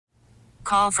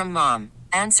Call from mom.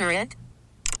 Answer it.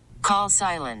 Call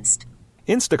silenced.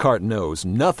 Instacart knows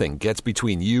nothing gets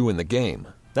between you and the game.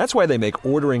 That's why they make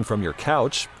ordering from your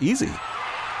couch easy.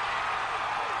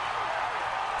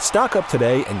 Stock up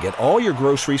today and get all your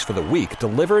groceries for the week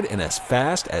delivered in as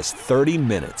fast as 30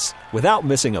 minutes without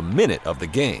missing a minute of the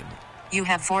game. You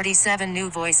have 47 new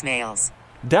voicemails.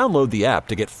 Download the app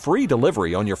to get free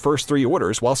delivery on your first 3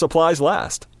 orders while supplies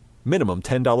last. Minimum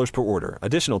 $10 per order.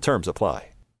 Additional terms apply.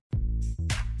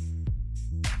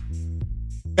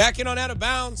 Back in on Out of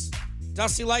Bounds.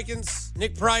 Dusty Likens,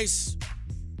 Nick Price.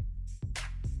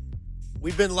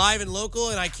 We've been live and local,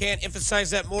 and I can't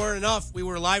emphasize that more enough. We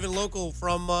were live and local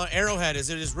from Arrowhead as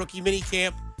it is rookie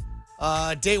minicamp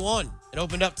day 1. It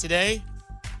opened up today.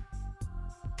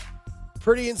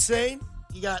 Pretty insane.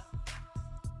 You got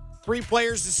 3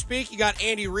 players to speak. You got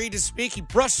Andy Reid to speak. He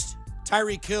brushed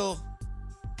Tyreek Hill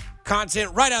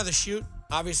content right out of the chute.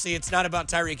 Obviously, it's not about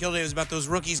Tyreek Hill. It was about those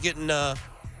rookies getting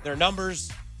their numbers,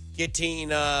 getting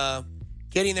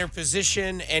their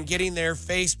position, and getting their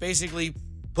face basically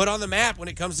put on the map when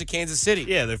it comes to Kansas City.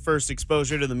 Yeah, their first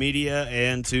exposure to the media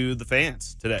and to the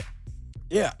fans today.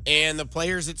 Yeah, and the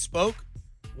players that spoke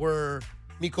were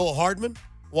Mecole Hardman,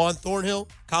 Juan Thornhill,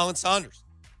 Colin Saunders.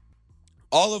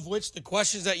 All of which the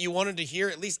questions that you wanted to hear,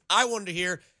 at least I wanted to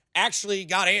hear, actually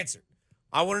got answered.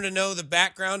 I wanted to know the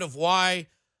background of why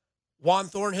Juan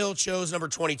Thornhill chose number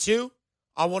 22.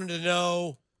 I wanted to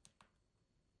know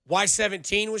why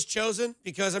 17 was chosen,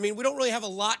 because, I mean, we don't really have a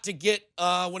lot to get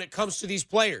when it comes to these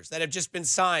players that have just been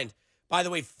signed. By the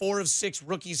way, 4 of 6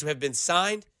 rookies who have been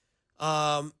signed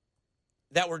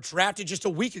that were drafted just a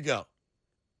week ago.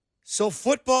 So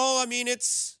football, I mean,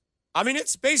 it's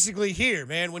basically here,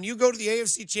 man. When you go to the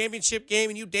AFC Championship game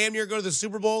and you damn near go to the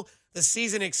Super Bowl, the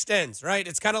season extends, right?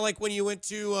 It's kind of like when you went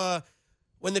to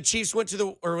when the Chiefs went to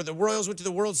the Royals went to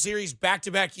the World Series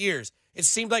back-to-back years. It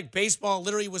seemed like baseball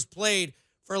literally was played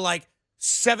for like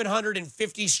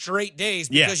 750 straight days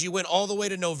because you went all the way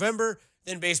to November.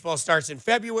 Then baseball starts in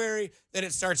February. Then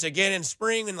it starts again in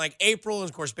spring and like April. And,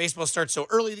 of course, baseball starts so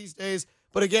early these days.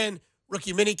 But, again,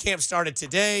 rookie minicamp started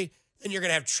today. Then you're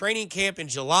going to have training camp in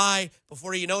July.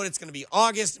 Before you know it, it's going to be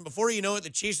August. And before you know it,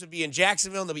 the Chiefs will be in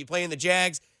Jacksonville, and they'll be playing the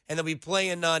Jags, and they'll be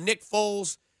playing Nick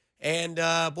Foles. And,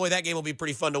 boy, that game will be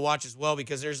pretty fun to watch as well,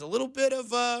 because there's a little bit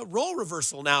of role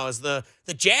reversal now as the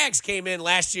Jags came in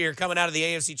last year coming out of the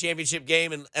AFC Championship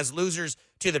game and as losers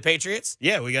to the Patriots.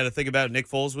 Yeah, we got to think about Nick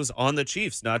Foles was on the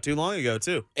Chiefs not too long ago,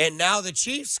 too. And now the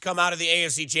Chiefs come out of the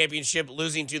AFC Championship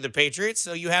losing to the Patriots.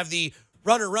 So you have the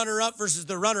runner-up versus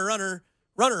the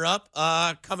runner-up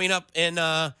coming up in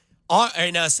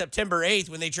September 8th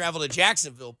when they travel to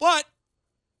Jacksonville. But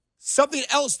something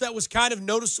else that was kind of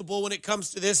noticeable when it comes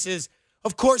to this is,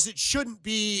 of course, it shouldn't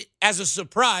be as a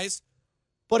surprise,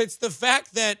 but it's the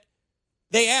fact that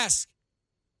they ask,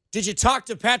 did you talk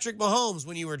to Patrick Mahomes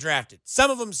when you were drafted? Some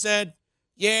of them said,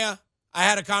 yeah, I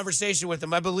had a conversation with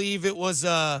him. I believe it was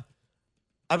Mecole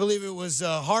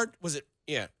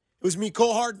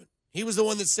Hardman. He was the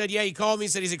one that said, yeah, he called me,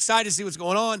 said he's excited to see what's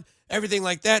going on, everything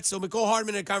like that. So Mecole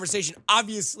Hardman in a conversation,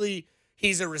 obviously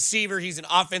he's a receiver. He's an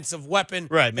offensive weapon.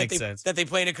 Right, makes sense. That they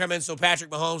plan to come in. So Patrick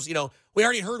Mahomes, we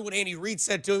already heard what Andy Reid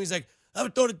said to him. He's like, I'm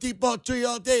going to throw the deep ball to you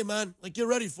all day, man. Like, get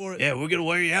ready for it. Yeah, we're going to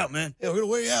wear you out, man. Yeah, we're going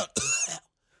to wear you out.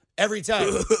 Every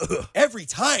time. Every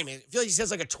time. I feel like he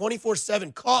says like a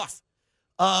 24/7 cough.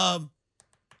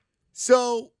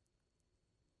 So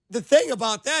the thing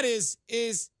about that is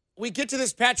we get to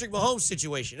this Patrick Mahomes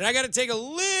situation. And I got to take a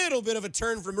little bit of a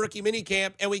turn from rookie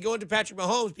minicamp, and we go into Patrick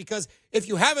Mahomes, because if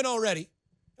you haven't already,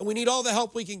 and we need all the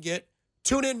help we can get,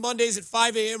 tune in Mondays at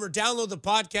 5 a.m. or download the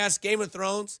podcast Game of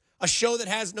Thrones, a show that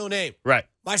has no name. Right.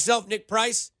 Myself, Nick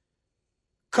Price,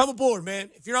 come aboard,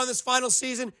 man. If you're on this final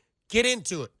season, get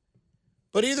into it.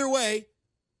 But either way,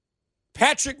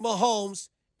 Patrick Mahomes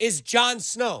is Jon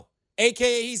Snow,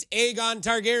 a.k.a. he's Aegon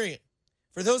Targaryen.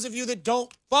 For those of you that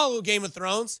don't follow Game of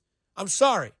Thrones, I'm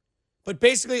sorry. But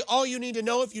basically, all you need to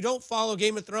know if you don't follow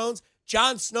Game of Thrones,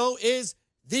 Jon Snow is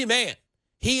the man.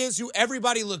 He is who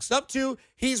everybody looks up to.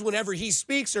 He's whenever he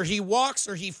speaks or he walks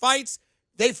or he fights,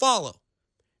 they follow.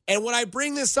 And when I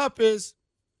bring this up is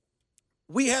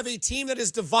we have a team that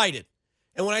is divided.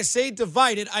 And when I say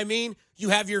divided, I mean you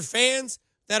have your fans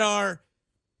that are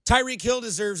Tyreek Hill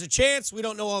deserves a chance. We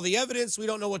don't know all the evidence. We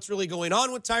don't know what's really going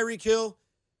on with Tyreek Hill.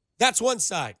 That's one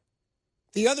side.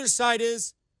 The other side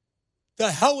is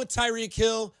the hell with Tyreek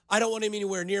Hill. I don't want him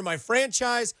anywhere near my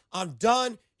franchise. I'm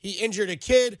done. He injured a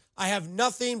kid. I have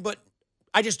nothing, but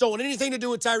I just don't want anything to do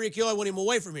with Tyreek Hill. I want him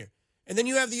away from here. And then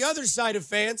you have the other side of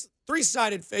fans,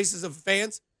 3-sided faces of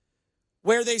fans,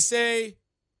 where they say,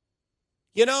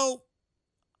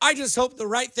 I just hope the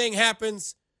right thing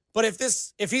happens. But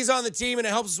if he's on the team and it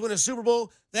helps us win a Super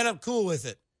Bowl, then I'm cool with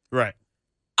it. Right.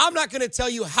 I'm not going to tell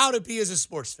you how to be as a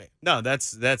sports fan. No,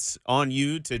 that's on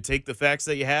you to take the facts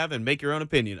that you have and make your own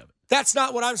opinion of it. That's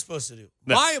not what I'm supposed to do.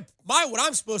 No. What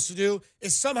I'm supposed to do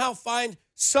is somehow find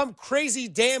some crazy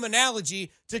damn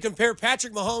analogy to compare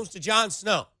Patrick Mahomes to Jon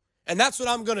Snow. And that's what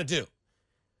I'm going to do.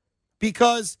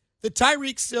 Because the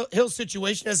Tyreek Hill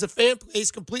situation has the fan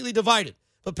base completely divided.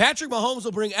 But Patrick Mahomes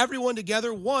will bring everyone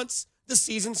together once the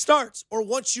season starts or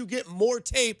once you get more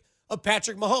tape of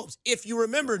Patrick Mahomes. If you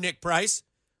remember, Nick Price,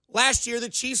 last year the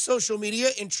Chiefs' social media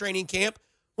in training camp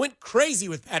went crazy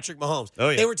with Patrick Mahomes. Oh,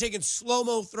 yeah. They were taking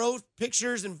slow-mo throw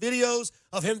pictures and videos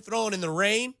of him throwing in the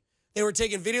rain. They were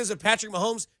taking videos of Patrick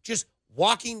Mahomes just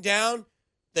walking down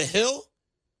the hill.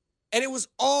 And it was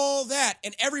all that.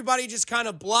 And everybody just kind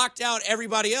of blocked out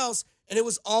everybody else. And it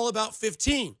was all about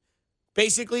 15.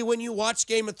 Basically, when you watch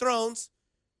Game of Thrones,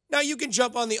 now you can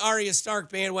jump on the Arya Stark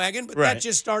bandwagon, but Right. that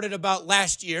just started about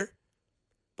last year.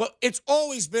 But it's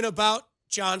always been about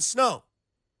Jon Snow.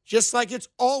 Just like it's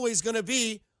always going to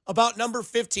be about number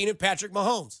 15 and Patrick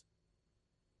Mahomes.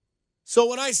 So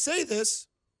when I say this,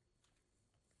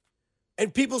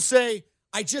 and people say,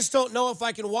 I just don't know if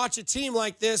I can watch a team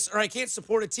like this or I can't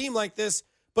support a team like this,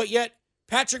 but yet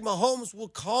Patrick Mahomes will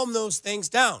calm those things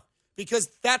down because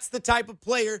that's the type of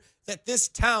player that this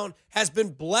town has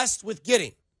been blessed with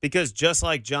getting. Because just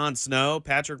like Jon Snow,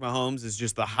 Patrick Mahomes is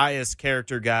just the highest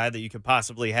character guy that you could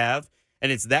possibly have.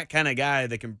 And it's that kind of guy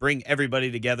that can bring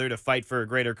everybody together to fight for a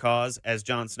greater cause, as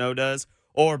Jon Snow does,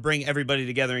 or bring everybody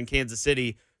together in Kansas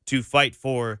City to fight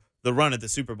for the run at the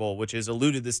Super Bowl, which has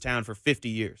eluded this town for 50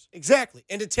 years. Exactly.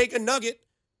 And to take a nugget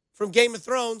from Game of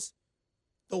Thrones,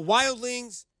 the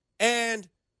Wildlings and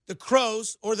the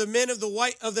Crows, or the men of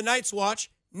the Night's Watch,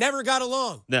 never got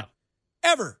along. No.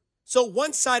 Ever. So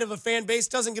one side of a fan base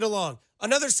doesn't get along.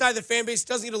 Another side of the fan base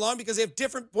doesn't get along because they have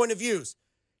different point of views.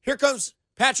 Here comes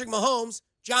Patrick Mahomes.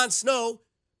 Jon Snow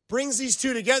brings these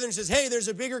two together and says, hey, there's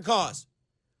a bigger cause.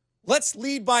 Let's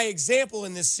lead by example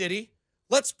in this city.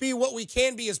 Let's be what we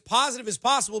can be as positive as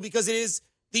possible because it is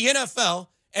the NFL,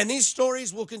 and these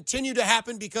stories will continue to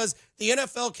happen because the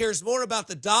NFL cares more about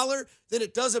the dollar than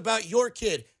it does about your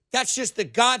kid. That's just the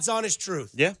God's honest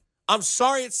truth. Yeah. I'm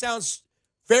sorry it sounds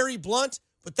very blunt,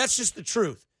 but that's just the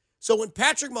truth. So when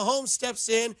Patrick Mahomes steps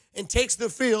in and takes the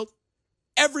field,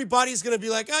 everybody's going to be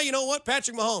like, oh, you know what?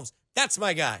 Patrick Mahomes, that's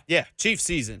my guy. Yeah, Chief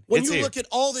season. When It's you here. look at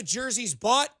all the jerseys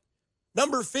bought,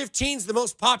 number 15 is the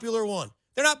most popular one.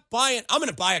 They're not buying, I'm going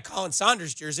to buy a Colin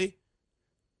Saunders jersey.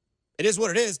 It is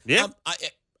what it is. Yeah.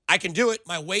 I can do it.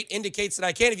 My weight indicates that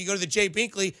I can. If you go to the Jay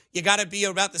Binkley, you got to be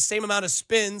about the same amount of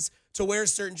spins to wear a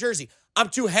certain jersey. I'm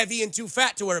too heavy and too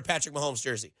fat to wear a Patrick Mahomes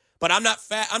jersey. But I'm not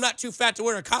fat. I'm not too fat to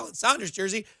wear a Colin Saunders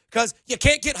jersey because you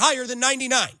can't get higher than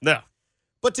 99. No.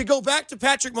 But to go back to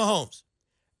Patrick Mahomes,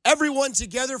 everyone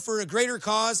together for a greater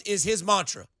cause is his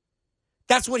mantra.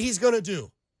 That's what he's going to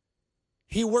do.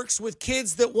 He works with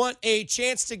kids that want a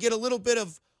chance to get a little bit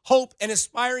of hope and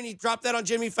aspiring. He dropped that on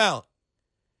Jimmy Fallon.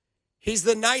 He's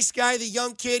the nice guy, the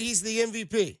young kid. He's the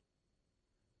MVP.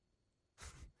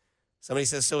 Somebody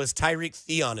says, so is Tyreek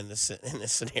Theon in this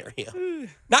scenario?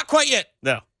 Not quite yet.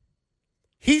 No.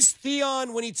 He's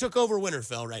Theon when he took over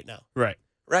Winterfell right now. Right.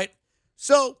 Right?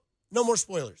 So, no more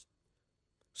spoilers.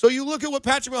 So you look at what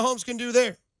Patrick Mahomes can do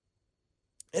there.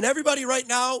 And everybody right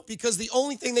now, because the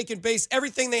only thing they can base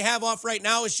everything they have off right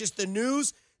now is just the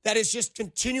news that is just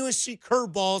continuously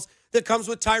curveballs that comes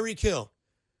with Tyreek Hill.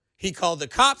 He called the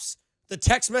cops. The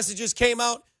text messages came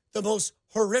out. The most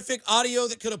horrific audio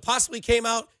that could have possibly came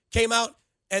out.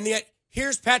 And yet,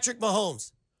 here's Patrick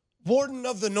Mahomes, Warden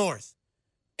of the North,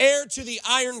 heir to the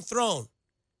Iron Throne,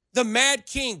 the Mad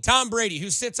King, Tom Brady, who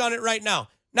sits on it right now.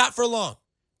 Not for long.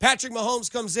 Patrick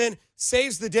Mahomes comes in,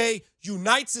 saves the day,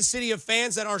 unites the city of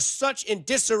fans that are such in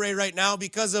disarray right now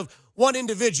because of one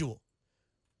individual.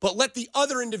 But let the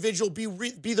other individual be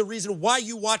the reason why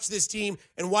you watch this team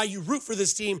and why you root for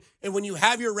this team. And when you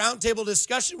have your roundtable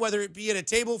discussion, whether it be at a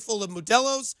table full of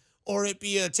Modelo's or it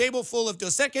be a table full of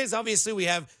Dos Equis, obviously we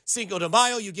have Cinco de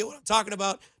Mayo. You get what I'm talking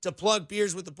about, to plug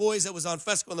Beers with the Boys that was on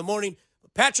Fesco in the morning.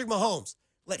 But Patrick Mahomes,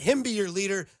 let him be your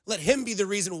leader. Let him be the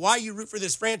reason why you root for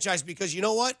this franchise. Because you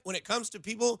know what? When it comes to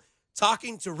people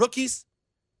talking to rookies,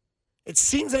 it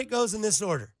seems that it goes in this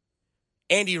order.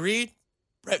 Andy Reid,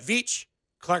 Brett Veach,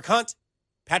 Clark Hunt,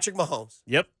 Patrick Mahomes.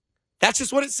 Yep. That's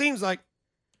just what it seems like.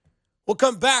 We'll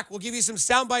come back. We'll give you some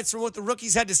sound bites from what the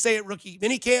rookies had to say at rookie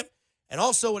minicamp and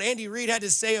also what Andy Reid had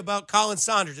to say about Colin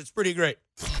Saunders. It's pretty great.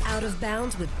 Out of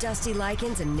Bounds with Dusty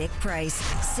Likens and Nick Price.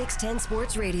 610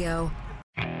 Sports Radio.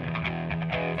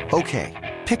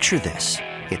 Okay, picture this.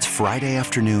 It's Friday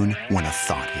afternoon when a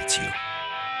thought hits you.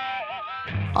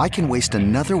 I can waste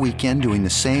another weekend doing the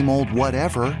same old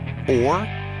whatever, or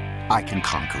I can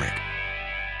conquer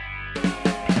it.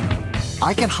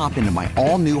 I can hop into my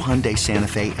all-new Hyundai Santa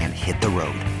Fe and hit the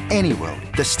road. Any road.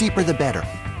 The steeper, the better.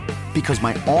 Because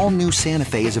my all-new Santa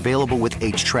Fe is available with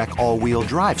H-Track all-wheel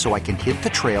drive, so I can hit the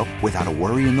trail without a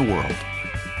worry in the world.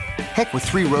 Heck, with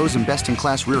 3 rows and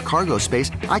best-in-class rear cargo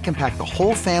space, I can pack the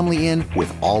whole family in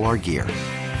with all our gear.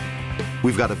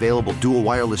 We've got available dual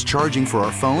wireless charging for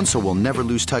our phones, so we'll never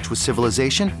lose touch with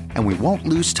civilization, and we won't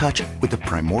lose touch with the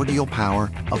primordial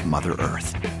power of Mother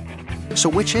Earth. So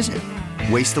which is it?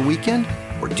 Waste the weekend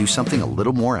or do something a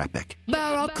little more epic?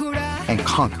 And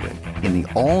conquer it in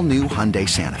the all-new Hyundai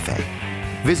Santa Fe.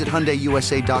 Visit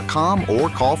HyundaiUSA.com or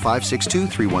call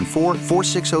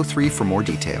 562-314-4603 for more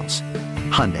details.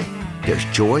 Hyundai, there's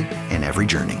joy in every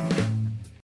journey.